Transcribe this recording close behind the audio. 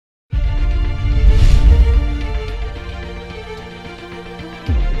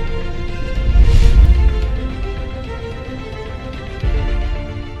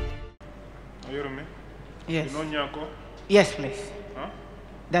Yes. You know Nyako? Yes, please. Huh?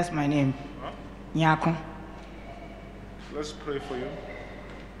 That's my name. Huh? Nyako. Let's pray for you.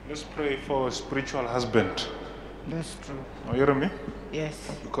 Let's pray for a spiritual husband. That's true. Are you hearing me? Yes.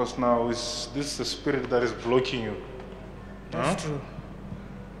 Because now this is the spirit that is blocking you. That's true.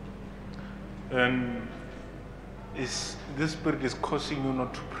 And this spirit is causing you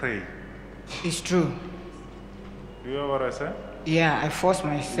not to pray. It's true. Do you hear what I said? Yeah, I force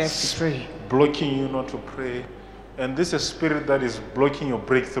myself to pray. Blocking you not to pray. And this is a spirit that is blocking your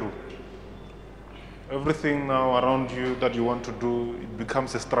breakthrough. Everything now around you that you want to do, it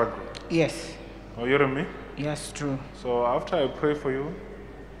becomes a struggle. Yes. Are you hearing me? Yes, true. So after I pray for you,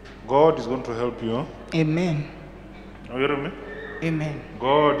 God is going to help you. Amen. Are you hearing me? Amen.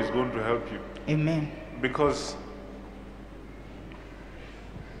 God is going to help you. Amen. Because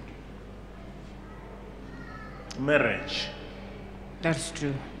marriage. That's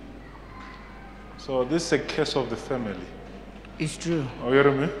true. So this is a case of the family. It's true. Are you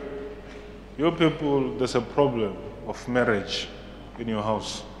hearing me? Your people, there's a problem of marriage in your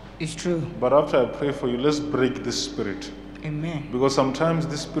house. It's true. But after I pray for you, let's break this spirit. Amen. Because sometimes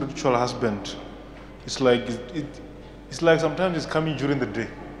this spiritual husband, it's like sometimes it's coming during the day.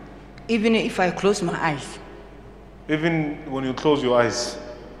 Even if I close my eyes. Even when you close your eyes.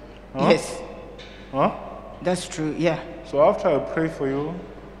 Huh? Yes. Huh? That's true, yeah. So after I pray for you,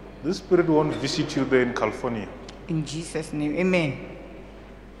 this spirit won't visit you there in California. In Jesus' name, amen.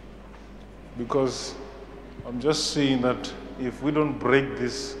 Because I'm just saying that if we don't break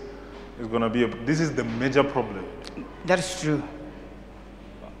this, it's going to be this is the major problem. That's true.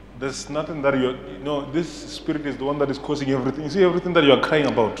 There's nothing that this spirit is the one that is causing everything. You see everything that you are crying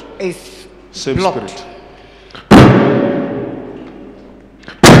about? It's Same blocked. spirit.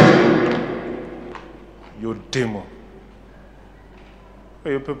 Your demon.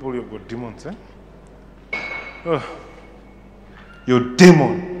 Hey, you people, you've got demons, eh? Oh. Your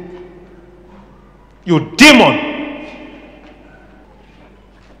demon. Your demon.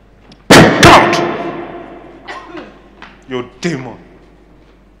 Come out. Your demon.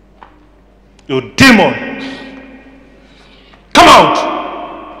 Your demon. Come out.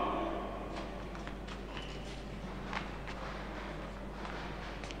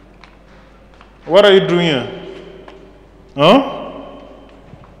 What are you doing here? Huh?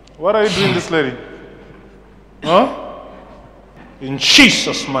 What are you doing, this lady? Huh? In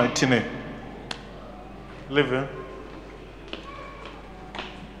Jesus' mighty name. Leave here.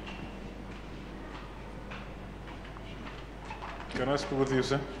 Can I speak with you,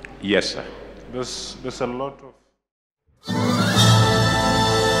 sir? Yes, sir. There's a lot of...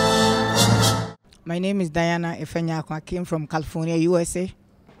 My name is Diana Ifenyako. I came from California, USA.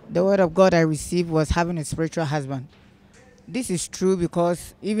 The word of God I received was having a spiritual husband. This is true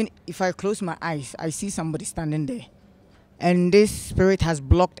because even if I close my eyes, I see somebody standing there. And this spirit has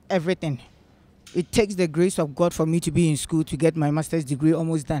blocked everything. It takes the grace of God for me to be in school to get my master's degree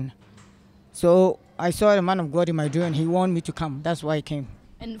almost done. So I saw the man of God in my dream and he wanted me to come. That's why I came.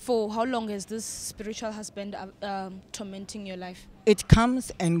 And for how long has this spiritual husband tormenting your life? It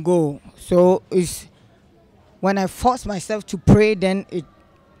comes and goes. So it's when I force myself to pray, then it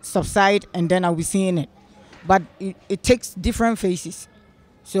subsides and then I'll be seeing it. But it takes different phases.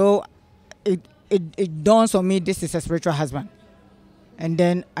 So it dawns on me this is a spiritual husband. And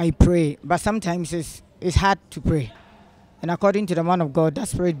then I pray. But sometimes it's hard to pray. And according to the man of God, that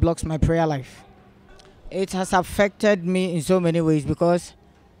spirit blocks my prayer life. It has affected me in so many ways because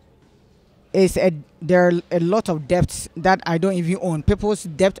there are a lot of debts that I don't even own. People's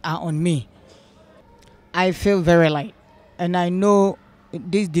debts are on me. I feel very light. And I know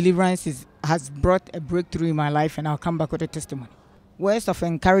this deliverance has brought a breakthrough in my life, and I'll come back with a testimony. Words of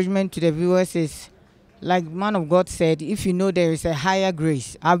encouragement to the viewers is, like man of God said, if you know there is a higher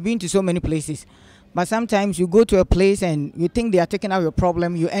grace. I've been to so many places, but sometimes you go to a place and you think they are taking out your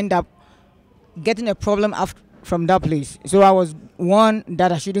problem, you end up getting a problem from that place. So I was warned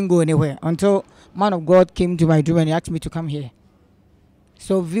that I shouldn't go anywhere until man of God came to my dream and he asked me to come here.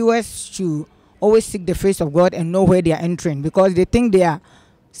 So viewers should always seek the face of God and know where they are entering, because they think they are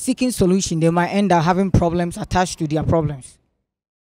seeking solution. They might end up having problems attached to their problems.